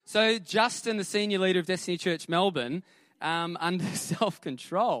So Justin, the senior leader of Destiny Church Melbourne, under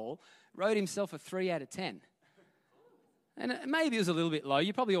self-control, wrote himself a 3 out of 10. And maybe it was a little bit low.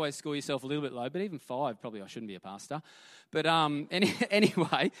 You probably always score yourself a little bit low, but even 5, probably I shouldn't be a pastor. But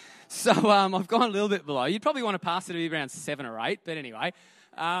anyway, so I've gone a little bit below. You'd probably want a pastor to be around 7 or 8, but anyway.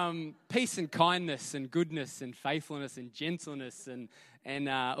 Peace and kindness and goodness and faithfulness and gentleness and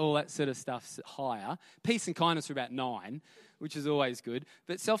all that sort of stuff's higher. Peace and kindness are about 9, which is always good.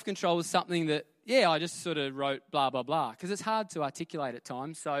 But self-control was something that, I just sort of wrote blah, blah, blah, because it's hard to articulate at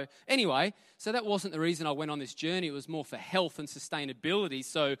times. So anyway, so that wasn't the reason I went on this journey. It was more for health and sustainability.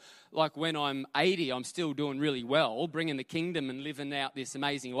 So like when I'm 80, I'm still doing really well, bringing the kingdom and living out this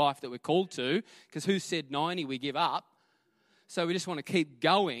amazing life that we're called to, because who said 90 we give up? So we just want to keep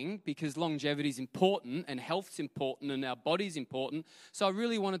going because longevity is important and health's important and our body's important. So I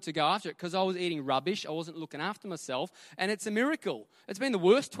really wanted to go after it because I was eating rubbish. I wasn't looking after myself. And it's a miracle. It's been the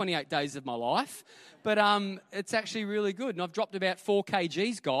worst 28 days of my life. But it's actually really good. And I've dropped about 4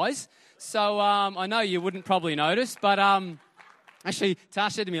 kgs, guys. So I know you wouldn't probably notice. But actually,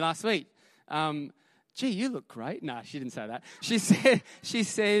 Tash said to me last week, gee, you look great. No, she didn't say that. She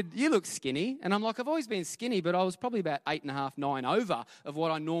said, you look skinny. And I'm like, I've always been skinny, but I was probably about 8.5, 9 over of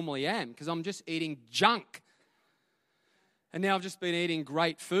what I normally am because I'm just eating junk. And now I've just been eating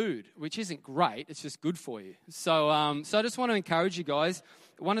great food, which isn't great. It's just good for you. So I just want to encourage you guys.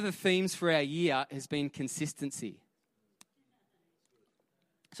 One of the themes for our year has been consistency.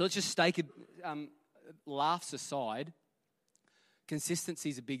 So let's just take laughs aside. Consistency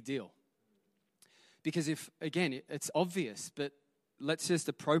is a big deal. Because it's obvious, but let's just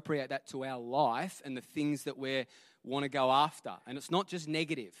appropriate that to our life and the things that we want to go after. And it's not just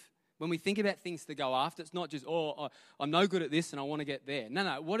negative. When we think about things to go after, it's not just, I'm no good at this and I want to get there.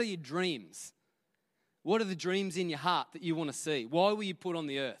 No. What are your dreams? What are the dreams in your heart that you want to see? Why were you put on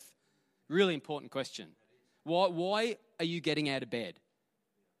the earth? Really important question. Why are you getting out of bed?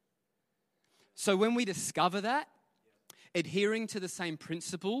 So when we discover that, adhering to the same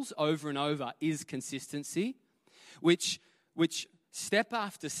principles over and over is consistency, which step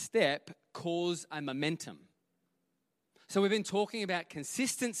after step cause a momentum. So we've been talking about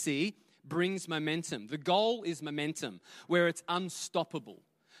consistency brings momentum. The goal is momentum, where it's unstoppable.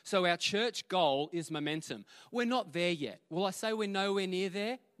 So our church goal is momentum. We're not there yet. Will I say we're nowhere near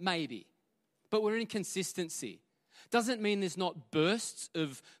there? Maybe. But we're in consistency. Doesn't mean there's not bursts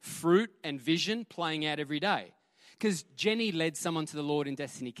of fruit and vision playing out every day. Because Jenny led someone to the Lord in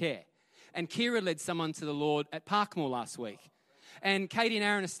Destiny Care. And Kira led someone to the Lord at Parkmore last week. And Katie and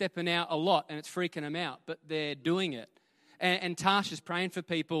Aaron are stepping out a lot, and it's freaking them out, but they're doing it. And Tash is praying for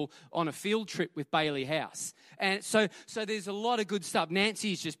people on a field trip with Bailey House. And so there's a lot of good stuff.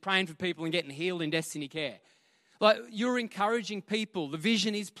 Nancy's just praying for people and getting healed in Destiny Care. Like, you're encouraging people. The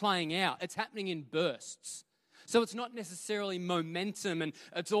vision is playing out. It's happening in bursts. So it's not necessarily momentum and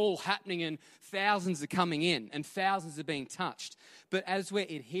it's all happening and thousands are coming in and thousands are being touched. But as we're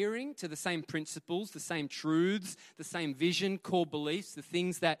adhering to the same principles, the same truths, the same vision, core beliefs, the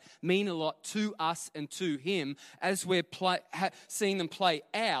things that mean a lot to us and to Him, as we're seeing them play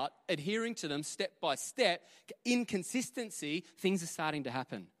out, adhering to them step by step, in consistency, things are starting to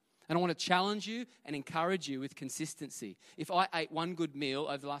happen. And I want to challenge you and encourage you with consistency. If I ate one good meal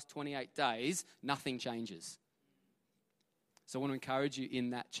over the last 28 days, nothing changes. So I want to encourage you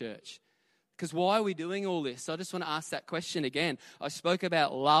in that, church. Because why are we doing all this? So I just want to ask that question again. I spoke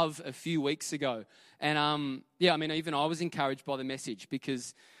about love a few weeks ago. And even I was encouraged by the message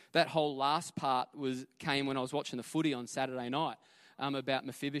because that whole last part came when I was watching the footy on Saturday night about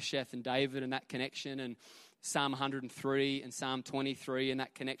Mephibosheth and David and that connection and Psalm 103 and Psalm 23 and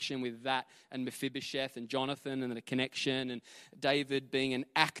that connection with that and Mephibosheth and Jonathan and the connection and David being an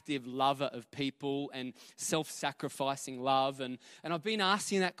active lover of people and self-sacrificing love. And I've been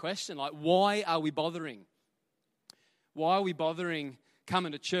asking that question, like, why are we bothering? Why are we bothering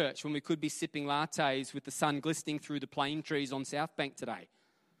coming to church when we could be sipping lattes with the sun glistening through the plane trees on South Bank today?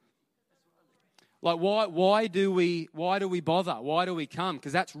 Like, why do we bother? Why do we come?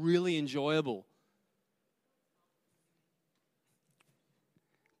 Because that's really enjoyable.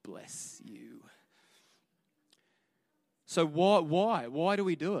 Bless you. So why do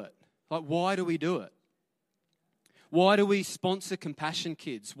we do it? Like, why do we do it? Why do we sponsor Compassion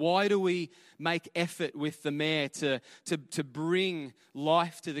Kids? Why do we make effort with the mayor to bring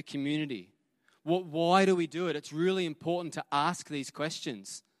life to the community? Why do we do it? It's really important to ask these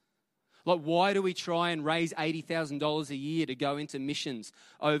questions. Like, why do we try and raise $80,000 a year to go into missions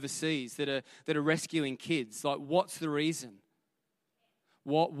overseas that are rescuing kids? Like, what's the reason?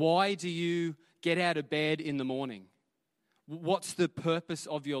 Why do you get out of bed in the morning? What's the purpose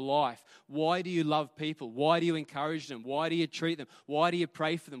of your life? Why do you love people? Why do you encourage them? Why do you treat them? Why do you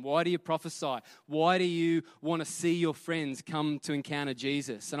pray for them? Why do you prophesy? Why do you want to see your friends come to encounter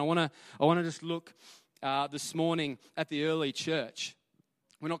Jesus? And I want to just look this morning at the early church.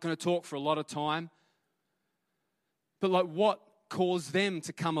 We're not going to talk for a lot of time, but like what caused them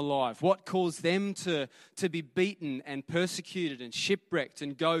to come alive? What caused them to be beaten and persecuted and shipwrecked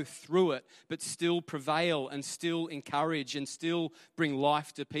and go through it, but still prevail and still encourage and still bring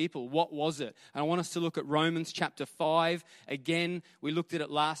life to people? What was it? And I want us to look at Romans chapter 5. Again, we looked at it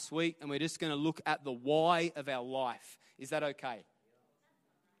last week, and we're just going to look at the why of our life. Is that okay?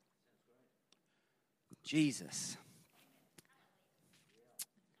 Jesus.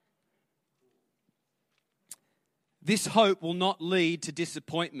 This hope will not lead to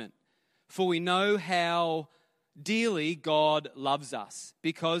disappointment, for we know how dearly God loves us,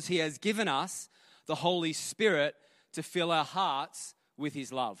 because he has given us the Holy Spirit to fill our hearts with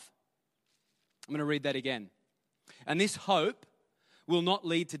his love. I'm going to read that again. And this hope will not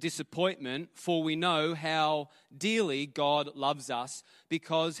lead to disappointment, for we know how dearly God loves us,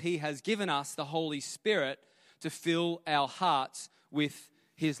 because he has given us the Holy Spirit to fill our hearts with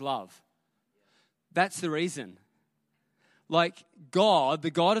his love. That's the reason. Like God,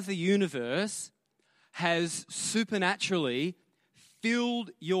 the God of the universe, has supernaturally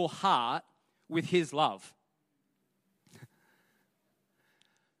filled your heart with his love.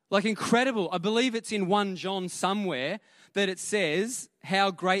 Like incredible. I believe it's in 1 John somewhere that it says how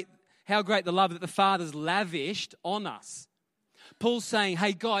great the love that the Father's lavished on us. Paul's saying,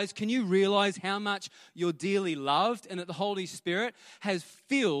 hey guys, can you realize how much you're dearly loved and that the Holy Spirit has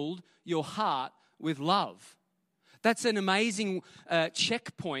filled your heart with love? That's an amazing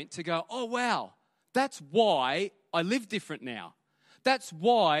checkpoint to go, oh wow, that's why I live different now. That's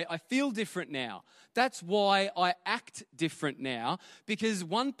why I feel different now. That's why I act different now. Because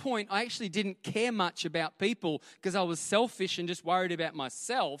one point I actually didn't care much about people because I was selfish and just worried about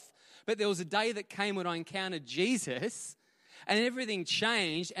myself. But there was a day that came when I encountered Jesus and everything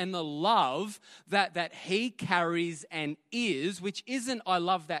changed, and the love that he carries and is, which isn't I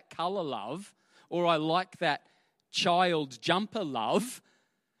love that color love or I like that child jumper love,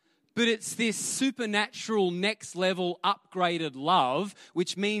 but it's this supernatural next level upgraded love,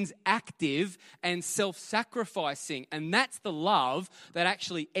 which means active and self-sacrificing. And that's the love that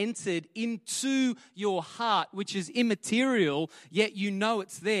actually entered into your heart, which is immaterial, yet you know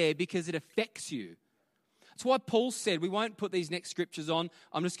it's there because it affects you. That's why Paul said, we won't put these next scriptures on.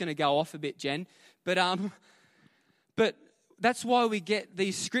 I'm just going to go off a bit, Jen. But that's why we get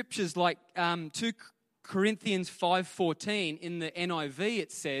these scriptures like 2 Corinthians 5:14 in the NIV,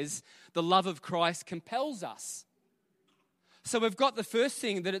 it says, the love of Christ compels us. So we've got the first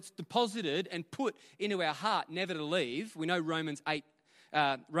thing, that it's deposited and put into our heart, never to leave. We know Romans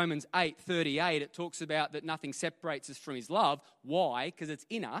 8:38, it talks about that nothing separates us from his love. Why? Because it's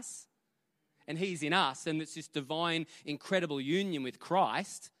in us, and he's in us, and it's this divine, incredible union with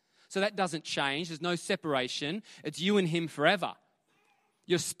Christ. So that doesn't change. There's no separation. It's you and him forever.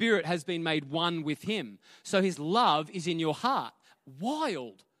 Your spirit has been made one with him. So his love is in your heart.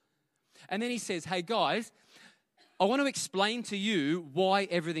 Wild. And then he says, hey guys, I want to explain to you why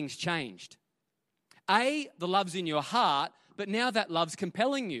everything's changed. The love's in your heart, but now that love's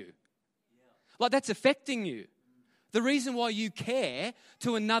compelling you. Like that's affecting you. The reason why you care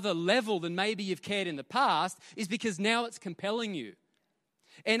to another level than maybe you've cared in the past is because now it's compelling you.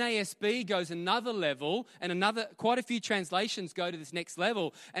 NASB goes another level, and quite a few translations go to this next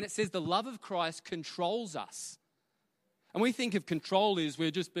level, and it says the love of Christ controls us. And we think of control as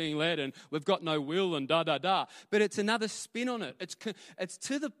we're just being led and we've got no will and da-da-da. But it's another spin on it. It's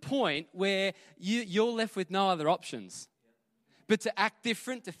to the point where you're left with no other options but to act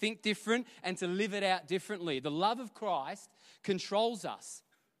different, to think different, and to live it out differently. The love of Christ controls us.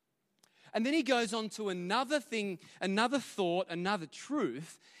 And then he goes on to another thing, another thought, another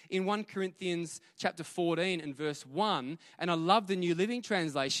truth in 1 Corinthians chapter 14 and verse 1. And I love the New Living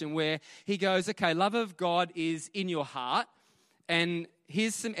Translation where he goes, okay, love of God is in your heart. And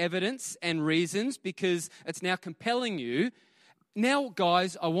here's some evidence and reasons because it's now compelling you. Now,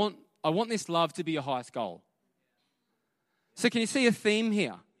 guys, I want this love to be your highest goal. So can you see a theme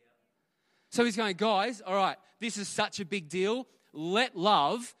here? So he's going, guys, all right, this is such a big deal. Let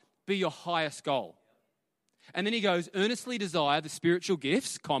love be your highest goal. And then he goes, earnestly desire the spiritual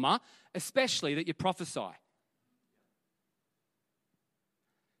gifts, especially that you prophesy.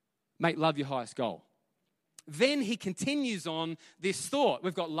 Make love your highest goal. Then he continues on this thought.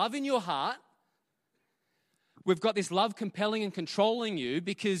 We've got love in your heart. We've got this love compelling and controlling you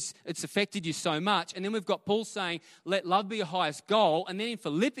because it's affected you so much. And then we've got Paul saying, let love be your highest goal. And then in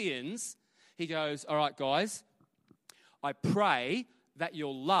Philippians, he goes, all right, guys, I pray that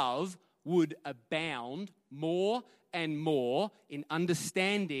your love would abound more and more in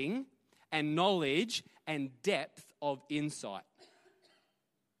understanding and knowledge and depth of insight.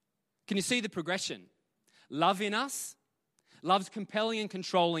 Can you see the progression? Love in us. Love's compelling and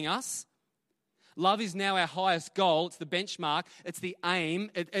controlling us. Love is now our highest goal. It's the benchmark. It's the aim.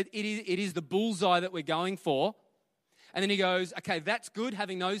 It is the bullseye that we're going for. And then he goes, okay, that's good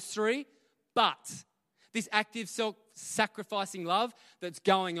having those three, but this active self-sacrificing love that's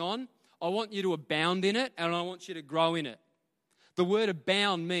going on, I want you to abound in it and I want you to grow in it. The word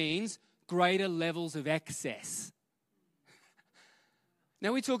abound means greater levels of excess.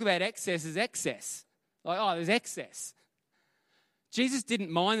 Now we talk about excess as excess. Like, oh, there's excess. Jesus didn't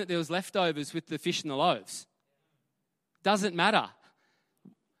mind that there was leftovers with the fish and the loaves. Doesn't matter.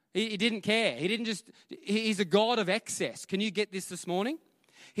 He didn't care. He's a God of excess. Can you get this morning?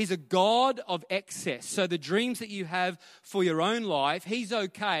 He's a God of excess. So the dreams that you have for your own life, he's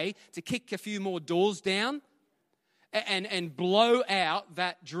okay to kick a few more doors down and blow out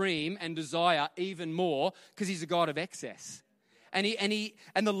that dream and desire even more because he's a God of excess. And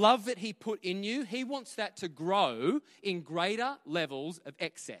the love that he put in you, he wants that to grow in greater levels of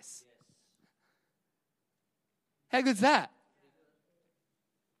excess. How good's that?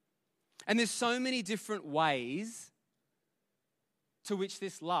 And there's so many different ways to which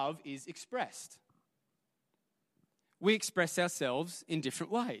this love is expressed. We express ourselves in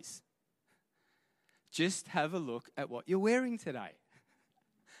different ways. Just have a look at what you're wearing today.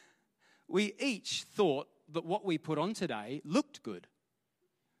 We each thought that what we put on today looked good.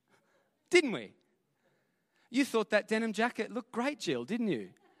 Didn't we? You thought that denim jacket looked great, Jill, didn't you?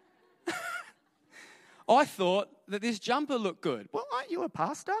 I thought that this jumper looked good. Well, aren't you a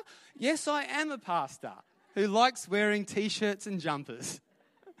pastor? Yes, I am a pastor who likes wearing t-shirts and jumpers.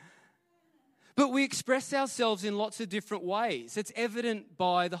 But we express ourselves in lots of different ways. It's evident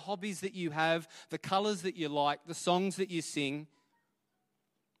by the hobbies that you have, the colours that you like, the songs that you sing.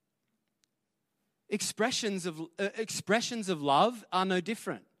 Expressions of love are no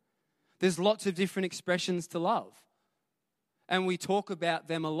different. There's lots of different expressions to love. And we talk about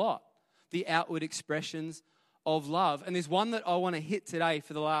them a lot, the outward expressions of love. And there's one that I want to hit today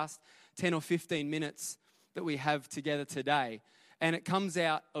for the last 10 or 15 minutes that we have together today. And it comes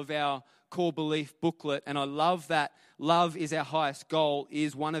out of our core belief booklet. And I love that love is our highest goal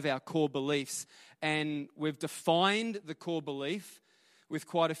is one of our core beliefs. And we've defined the core belief with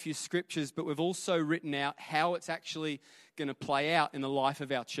quite a few scriptures, but we've also written out how it's actually going to play out in the life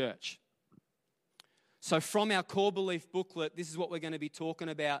of our church. So from our core belief booklet, this is what we're going to be talking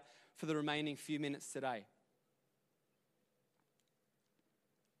about for the remaining few minutes today.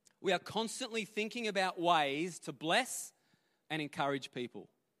 We are constantly thinking about ways to bless and encourage people.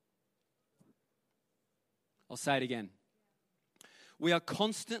 I'll say it again. We are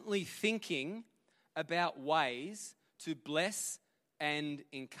constantly thinking about ways to bless and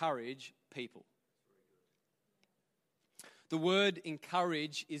encourage people. The word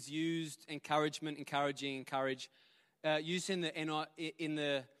encourage is used, encouragement, encouraging, encourage, used in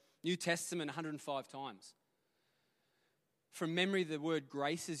the New Testament 105 times. From memory, the word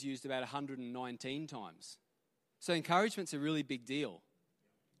grace is used about 119 times. So encouragement's a really big deal.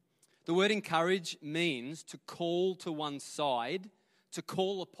 The word encourage means to call to one side, to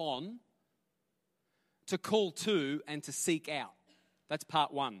call upon, to call to, and to seek out. That's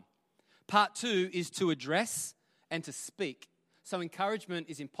part one. Part two is to address and to speak. So encouragement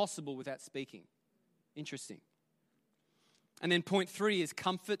is impossible without speaking. Interesting. And then point three is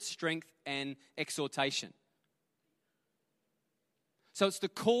comfort, strength, and exhortation. So it's to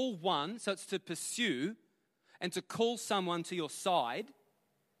call one, so it's to pursue and to call someone to your side.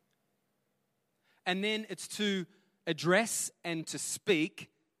 And then it's to address and to speak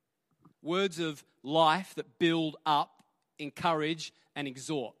words of life that build up, encourage, and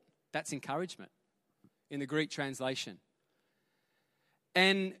exhort. That's encouragement in the Greek translation.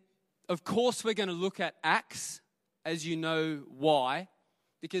 And of course, we're going to look at Acts, as you know why,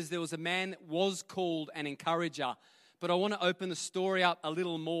 because there was a man that was called an encourager. But I want to open the story up a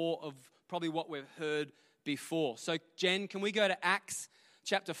little more of probably what we've heard before. So, Jen, can we go to Acts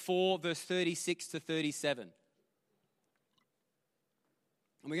chapter 4, verse 36 to 37?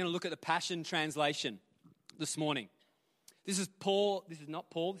 And we're going to look at the Passion Translation this morning. This is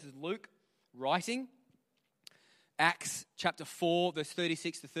Luke writing. Acts chapter 4, verse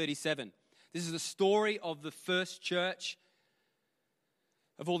 36 to 37. This is the story of the first church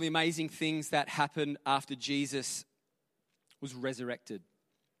of all the amazing things that happened after Jesus was resurrected.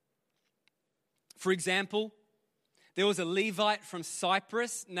 For example, there was a Levite from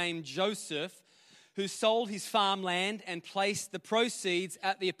Cyprus named Joseph who sold his farmland and placed the proceeds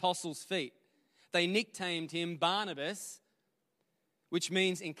at the apostles' feet. They nicknamed him Barnabas, which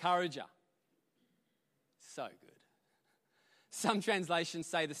means encourager. So good. Some translations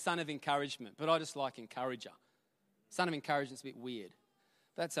say the son of encouragement, but I just like encourager. Son of encouragement's a bit weird.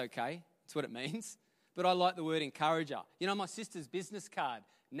 That's okay. That's what it means. But I like the word encourager. You know, my sister's business card,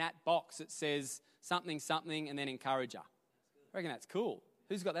 Nat Box, it says something, something, and then encourager. I reckon that's cool.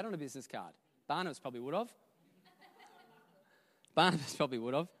 Who's got that on a business card? Barnabas probably would have. Barnabas probably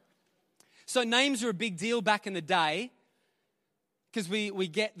would have. So names are a big deal back in the day because we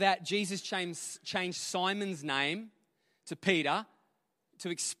get that Jesus changed Simon's name to Peter to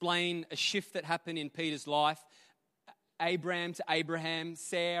explain a shift that happened in Peter's life. Abram to Abraham,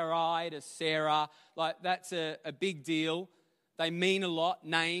 Sarai to Sarah. Like, that's a big deal. They mean a lot.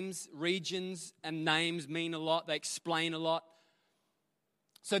 Names, regions and names mean a lot. They explain a lot.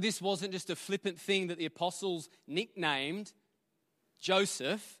 So this wasn't just a flippant thing that the apostles nicknamed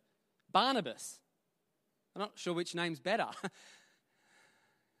Joseph Barnabas. I'm not sure which name's better.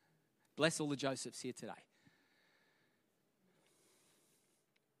 Bless all the Josephs here today.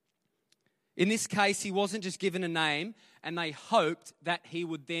 In this case, he wasn't just given a name, and they hoped that he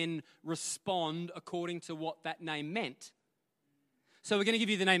would then respond according to what that name meant. So we're going to give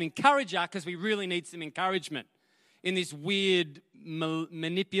you the name Encourager because we really need some encouragement in this weird,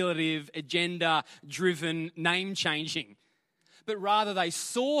 manipulative, agenda-driven name changing. But rather they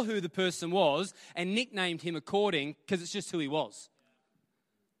saw who the person was and nicknamed him according, because it's just who he was.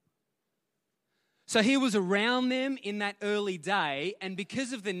 So he was around them in that early day, and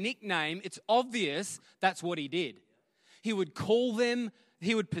because of the nickname, it's obvious that's what he did. He would call them,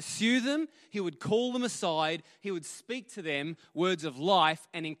 he would pursue them, he would call them aside, he would speak to them words of life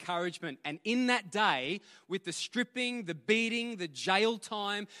and encouragement. And in that day, with the stripping, the beating, the jail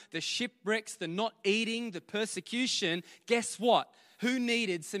time, the shipwrecks, the not eating, the persecution, guess what? Who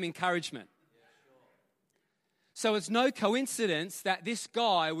needed some encouragement? So it's no coincidence that this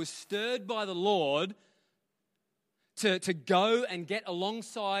guy was stirred by the Lord to go and get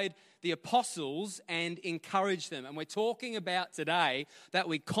alongside the apostles and encourage them. And we're talking about today that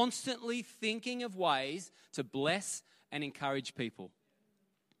we're constantly thinking of ways to bless and encourage people.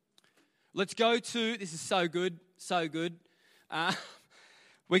 Let's go to, this is so good, so good.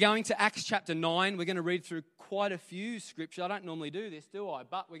 We're going to Acts chapter 9. We're going to read through quite a few scriptures. I don't normally do this, do I?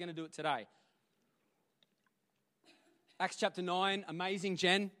 But we're going to do it today. Acts chapter 9, amazing,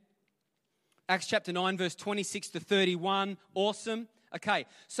 Jen. Acts chapter 9, verse 26 to 31, awesome. Okay,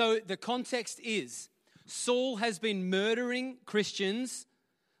 so the context is Saul has been murdering Christians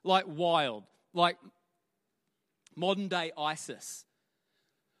like wild, like modern day ISIS.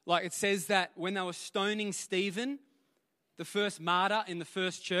 Like it says that when they were stoning Stephen, the first martyr in the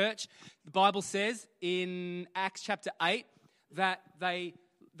first church, the Bible says in Acts chapter 8 that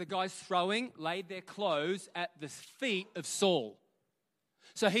the guys throwing laid their clothes at the feet of Saul.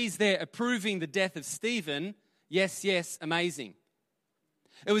 So he's there approving the death of Stephen. Yes, yes, amazing.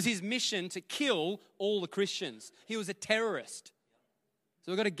 It was his mission to kill all the Christians. He was a terrorist.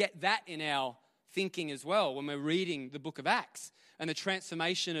 So we've got to get that in our thinking as well when we're reading the book of Acts and the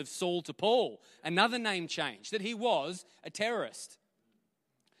transformation of Saul to Paul. Another name change, that he was a terrorist.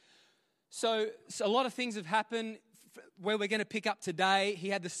 So a lot of things have happened. Where we're going to pick up today, he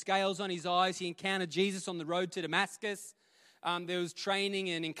had the scales on his eyes. He encountered Jesus on the road to Damascus. There was training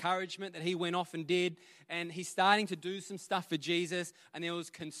and encouragement that he went off and did. And he's starting to do some stuff for Jesus. And there was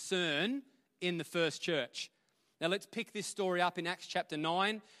concern in the first church. Now let's pick this story up in Acts chapter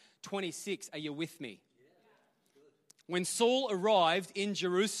 9, 26. Are you with me? When Saul arrived in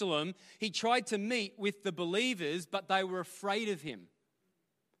Jerusalem, he tried to meet with the believers, but they were afraid of him.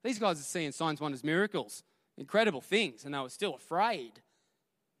 These guys are seeing signs, wonders, miracles. Incredible things, and they were still afraid.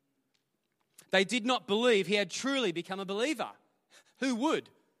 They did not believe he had truly become a believer. Who would?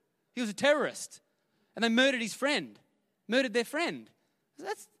 He was a terrorist. And they murdered his friend. Murdered their friend.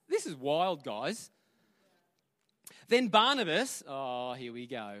 This is wild, guys. Then Barnabas, oh, here we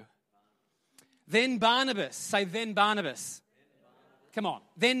go. Then Barnabas, say then Barnabas. Come on.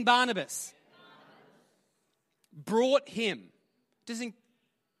 Then Barnabas brought him.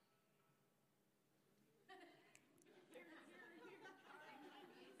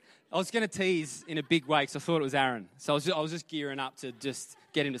 I was going to tease in a big way because I thought it was Aaron. So I was just gearing up to just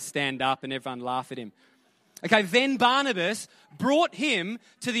get him to stand up and everyone laugh at him. Okay, then Barnabas brought him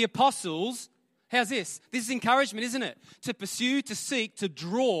to the apostles. How's this? This is encouragement, isn't it? To pursue, to seek, to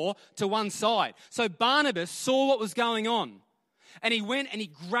draw to one side. So Barnabas saw what was going on. And he went and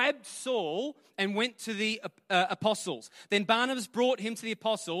he grabbed Saul and went to the apostles. Then Barnabas brought him to the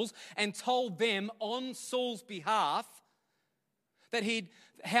apostles and told them on Saul's behalf that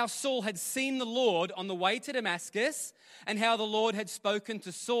how Saul had seen the Lord on the way to Damascus and how the Lord had spoken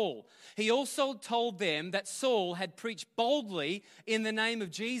to Saul. He also told them that Saul had preached boldly in the name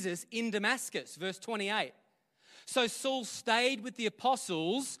of Jesus in Damascus, verse 28. So Saul stayed with the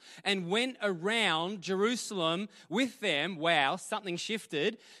apostles and went around Jerusalem with them. Wow, something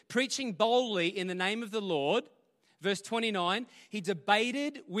shifted. Preaching boldly in the name of the Lord. Verse 29, he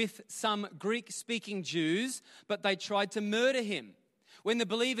debated with some Greek-speaking Jews, but they tried to murder him. When the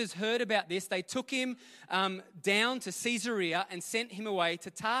believers heard about this, they took him down to Caesarea and sent him away to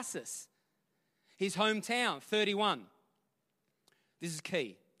Tarsus, his hometown, 31. This is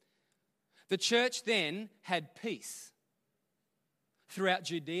key. The church then had peace throughout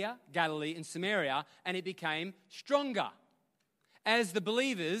Judea, Galilee, and Samaria, and it became stronger as the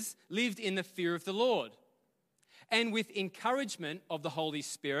believers lived in the fear of the Lord. And with encouragement of the Holy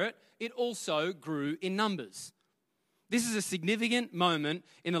Spirit, it also grew in numbers. This is a significant moment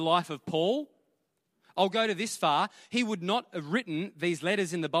in the life of Paul. I'll go to this far. He would not have written these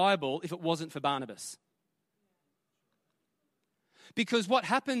letters in the Bible if it wasn't for Barnabas. Because what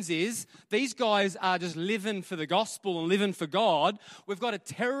happens is these guys are just living for the gospel and living for God. We've got a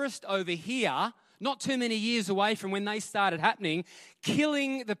terrorist over here, not too many years away from when they started happening,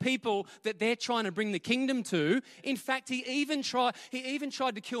 killing the people that they're trying to bring the kingdom to. In fact, he even tried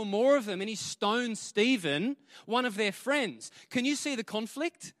to kill more of them, and he stoned Stephen, one of their friends. Can you see the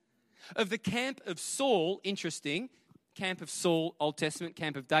conflict of the camp of Saul? Interesting. Camp of Saul, Old Testament,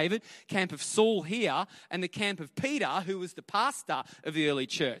 camp of David, camp of Saul here, and the camp of Peter, who was the pastor of the early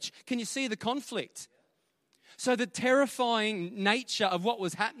church. Can you see the conflict? So the terrifying nature of what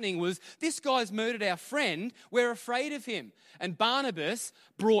was happening was, this guy's murdered our friend, we're afraid of him. And Barnabas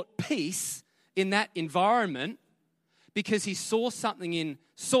brought peace in that environment because he saw something in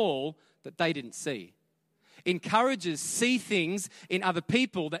Saul that they didn't see. Encouragers see things in other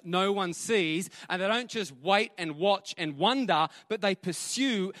people that no one sees, and they don't just wait and watch and wonder, but they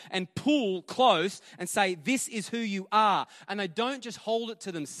pursue and pull close and say, this is who you are. And they don't just hold it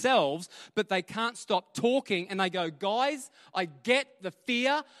to themselves, but they can't stop talking, and they go, guys, I get the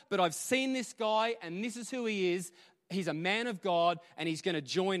fear, but I've seen this guy and this is who he is. He's a man of God and he's going to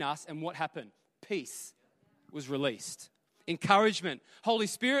join us. And what happened? Peace was released. Encouragement. Holy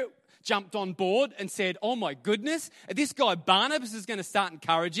Spirit jumped on board and said, oh my goodness, this guy Barnabas is going to start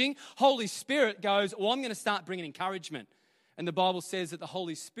encouraging. Holy Spirit goes, well, I'm going to start bringing encouragement. And the Bible says that the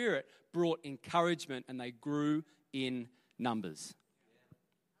Holy Spirit brought encouragement and they grew in numbers.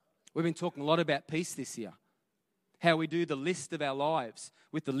 We've been talking a lot about peace this year. How we do the list of our lives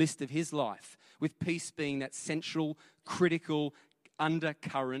with the list of his life, with peace being that central, critical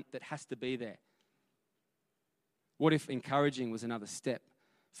undercurrent that has to be there. What if encouraging was another step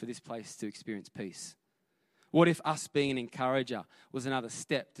for this place to experience peace? What if us being an encourager was another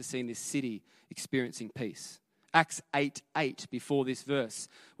step to seeing this city experiencing peace? Acts 8:8, before this verse,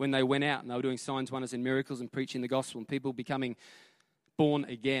 when they went out and they were doing signs, wonders, and miracles and preaching the gospel and people becoming born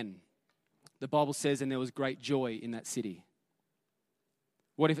again. The Bible says, and there was great joy in that city.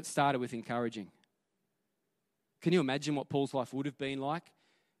 What if it started with encouraging? Can you imagine what Paul's life would have been like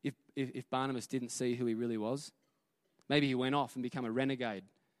if Barnabas didn't see who he really was? Maybe he went off and became a renegade.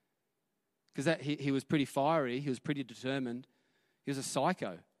 Because he was pretty fiery, he was pretty determined, he was a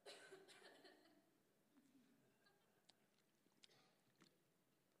psycho.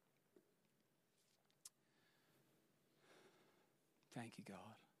 Thank you, God.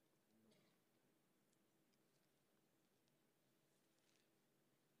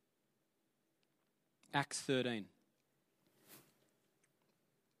 Acts 13.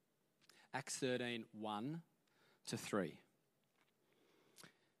 Acts 13, 1 to 3.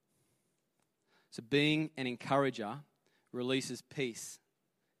 So being an encourager releases peace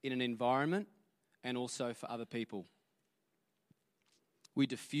in an environment and also for other people. We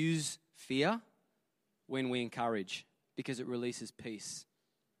diffuse fear when we encourage because it releases peace,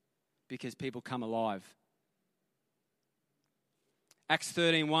 because people come alive. Acts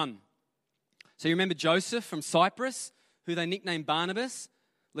 13:1. So you remember Joseph from Cyprus, who they nicknamed Barnabas?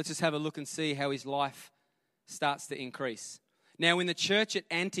 Let's just have a look and see how his life starts to increase. Now in the church at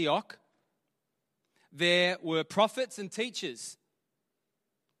Antioch, there were prophets and teachers.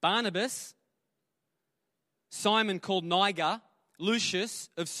 Barnabas, Simon called Niger, Lucius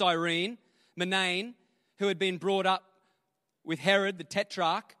of Cyrene, Manaen, who had been brought up with Herod the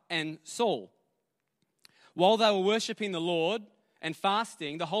Tetrarch, and Saul. While they were worshiping the Lord and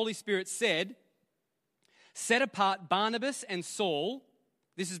fasting, the Holy Spirit said, "Set apart Barnabas and Saul."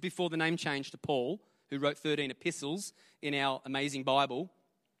 This is before the name change to Paul, who wrote 13 epistles in our amazing Bible.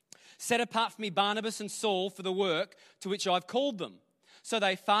 "Set apart for me Barnabas and Saul for the work to which I've called them." So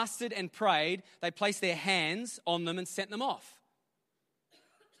they fasted and prayed. They placed their hands on them and sent them off.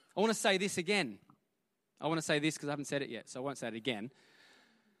 I want to say this again. I want to say this because I haven't said it yet, so I won't say it again.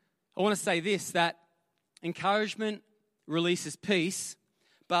 I want to say this, that encouragement releases peace,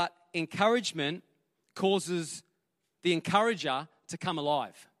 but encouragement causes the encourager to come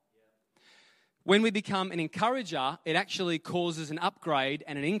alive. When we become an encourager, it actually causes an upgrade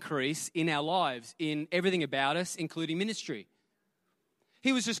and an increase in our lives, in everything about us, including ministry.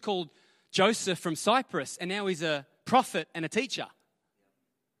 He was just called Joseph from Cyprus, and now he's a prophet and a teacher.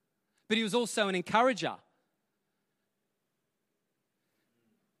 But he was also an encourager.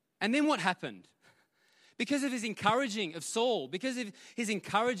 And then what happened? Because of his encouraging of Saul, because of his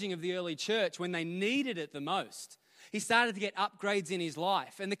encouraging of the early church when they needed it the most, he started to get upgrades in his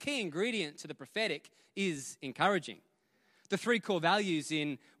life. And the key ingredient to the prophetic is encouraging. The three core values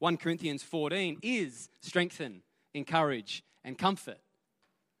in 1 Corinthians 14 is strengthen, encourage, and comfort.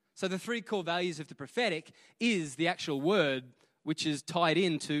 So the three core values of the prophetic is the actual word which is tied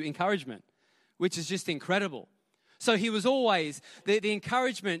into encouragement, which is just incredible. So he was always, the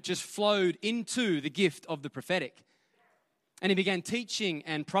encouragement just flowed into the gift of the prophetic. And he began teaching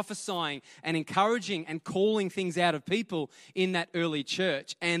and prophesying and encouraging and calling things out of people in that early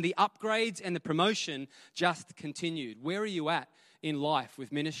church. And the upgrades and the promotion just continued. Where are you at in life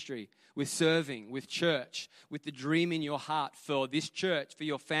with ministry, with serving, with church, with the dream in your heart for this church, for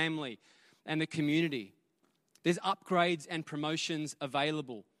your family and the community? There's upgrades and promotions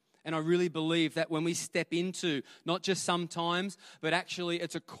available. And I really believe that when we step into, not just sometimes, but actually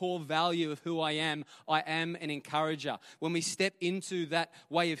it's a core value of who I am an encourager. When we step into that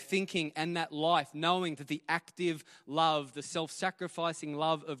way of thinking and that life, knowing that the active love, the self-sacrificing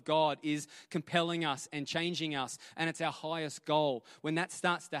love of God is compelling us and changing us, and it's our highest goal. When that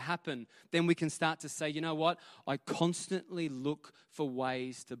starts to happen, then we can start to say, you know what? I constantly look for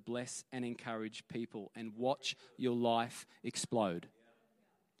ways to bless and encourage people, and watch your life explode.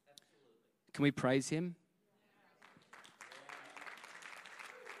 Can we praise him?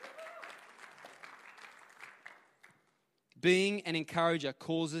 Being an encourager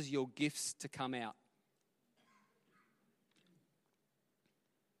causes your gifts to come out.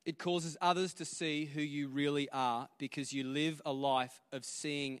 It causes others to see who you really are, because you live a life of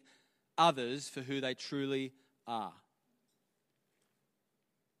seeing others for who they truly are.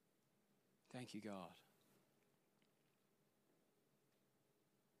 Thank you, God.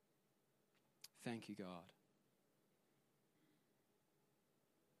 Thank you, God.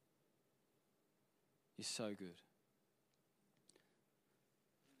 You're so good.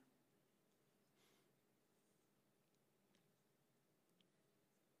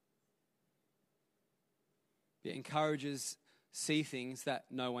 It encourages see things that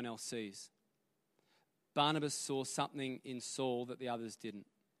no one else sees. Barnabas saw something in Saul that the others didn't.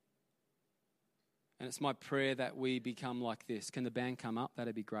 And it's my prayer that we become like this. Can the band come up?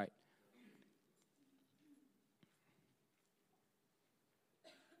 That'd be great.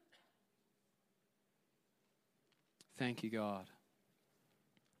 Thank you, God.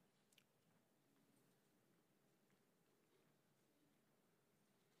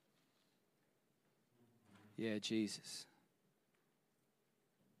 Yeah, Jesus.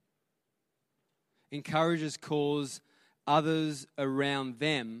 Encouragers cause others around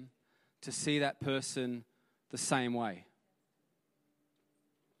them to see that person the same way.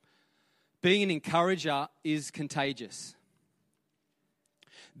 Being an encourager is contagious.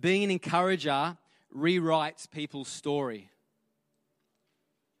 Being an encourager rewrites people's story.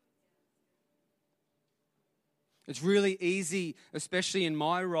 It's really easy, especially in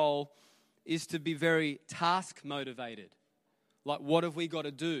my role, is to be very task motivated. Like, what have we got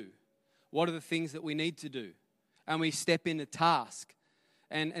to do? What are the things that we need to do? And we step into task.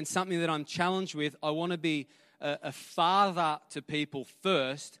 And something that I'm challenged with, I want to be a father to people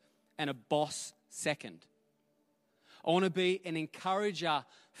first and a boss second. I want to be an encourager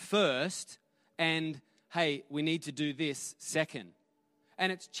first and, hey, we need to do this second.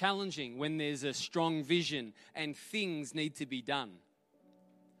 And it's challenging when there's a strong vision and things need to be done.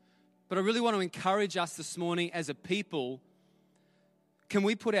 But I really want to encourage us this morning as a people. Can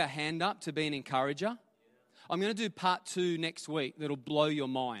we put our hand up to be an encourager? I'm going to do part 2 next week that'll blow your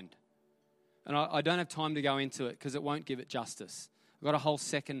mind. And I don't have time to go into it because it won't give it justice. I've got a whole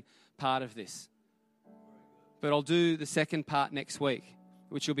second part of this. But I'll do the second part next week,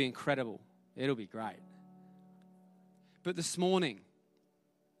 which will be incredible. It'll be great. But this morning,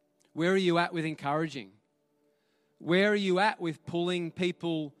 where are you at with encouraging? Where are you at with pulling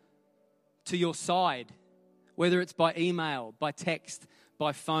people to your side, whether it's by email, by text,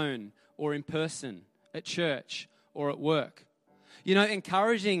 by phone, or in person, at church or at work? You know,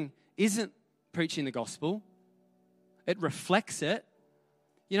 encouraging isn't preaching the gospel. It reflects it.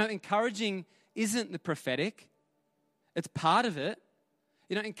 You know, encouraging isn't the prophetic. It's part of it.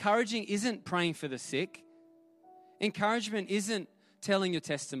 You know, encouraging isn't praying for the sick. Encouragement isn't telling your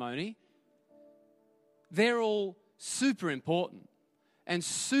testimony. They're all super important and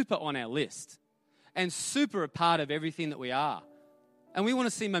super on our list and super a part of everything that we are. And we want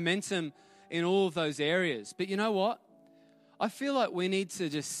to see momentum in all of those areas. But you know what? I feel like we need to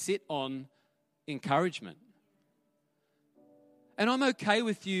just sit on encouragement. And I'm okay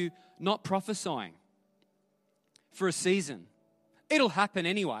with you not prophesying for a season. It'll happen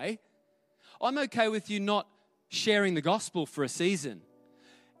anyway. I'm okay with you not sharing the gospel for a season.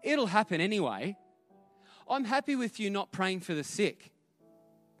 It'll happen anyway. I'm happy with you not praying for the sick.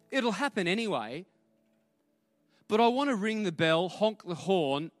 It'll happen anyway. But I want to ring the bell, honk the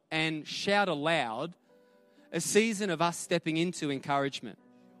horn, and shout aloud a season of us stepping into encouragement,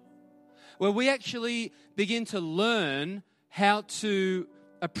 where we actually begin to learn how to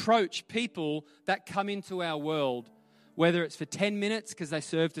approach people that come into our world, whether it's for 10 minutes because they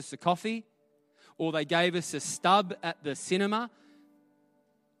served us a coffee or they gave us a stub at the cinema.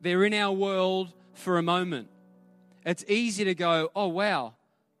 They're in our world for a moment. It's easy to go, oh, wow,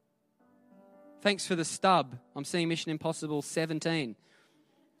 thanks for the stub. I'm seeing Mission Impossible 17.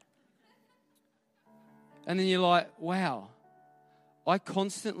 And then you're like, wow, I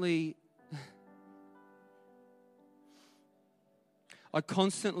constantly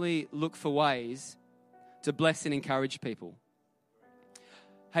look for ways to bless and encourage people.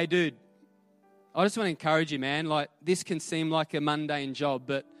 Hey, dude, I just want to encourage you, man. Like, this can seem like a mundane job,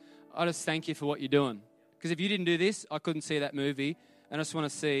 but I just thank you for what you're doing. Because if you didn't do this, I couldn't see that movie. And I just want to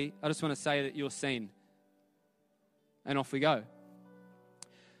say that you're seen. And off we go.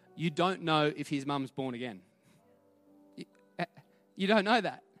 You don't know if his mum's born again. You don't know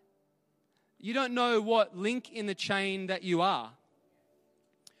that. You don't know what link in the chain that you are.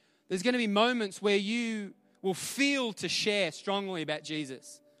 There's going to be moments where you will feel to share strongly about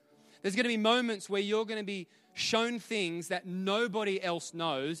Jesus. There's going to be moments where you're going to be shown things that nobody else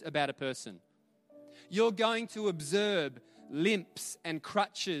knows about a person. You're going to observe limps and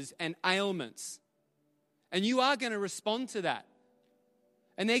crutches and ailments. And you are going to respond to that.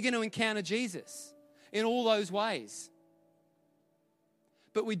 And they're going to encounter Jesus in all those ways.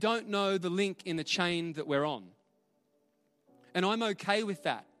 But we don't know the link in the chain that we're on. And I'm okay with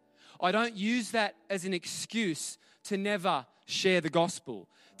that. I don't use that as an excuse to never share the gospel,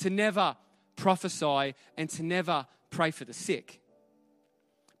 to never prophesy, and to never pray for the sick.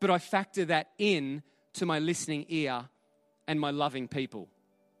 But I factor that in to my listening ear and my loving people.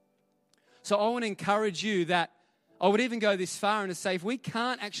 So I want to encourage you that I would even go this far and to say, if we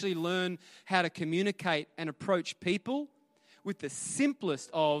can't actually learn how to communicate and approach people with the simplest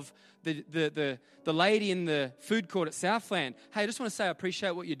of the lady in the food court at Southland, hey, I just want to say I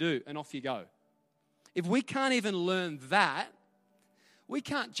appreciate what you do, and off you go. If we can't even learn that, we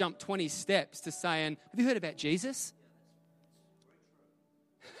can't jump 20 steps to saying, have you heard about Jesus?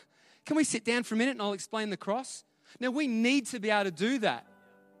 Can we sit down for a minute and I'll explain the cross? Now, we need to be able to do that.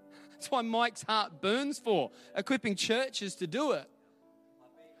 That's why Mike's heart burns for equipping churches to do it.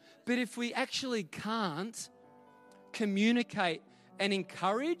 But if we actually can't communicate and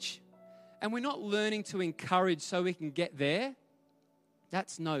encourage, and we're not learning to encourage so we can get there,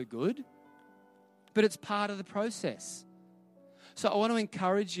 that's no good. But it's part of the process. So I want to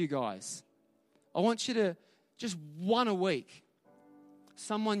encourage you guys. I want you to just one a week,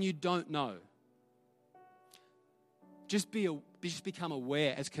 someone you don't know. Just become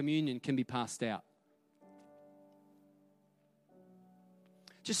aware as communion can be passed out.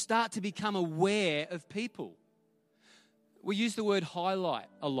 Just start to become aware of people. We use the word highlight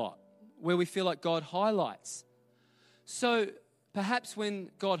a lot, where we feel like God highlights. So perhaps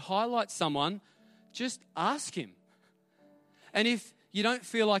when God highlights someone, just ask him. And if you don't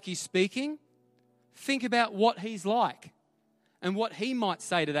feel like he's speaking, think about what he's like and what he might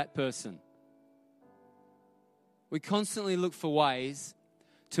say to that person. We constantly look for ways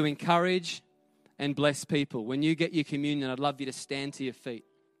to encourage and bless people. When you get your communion, I'd love you to stand to your feet.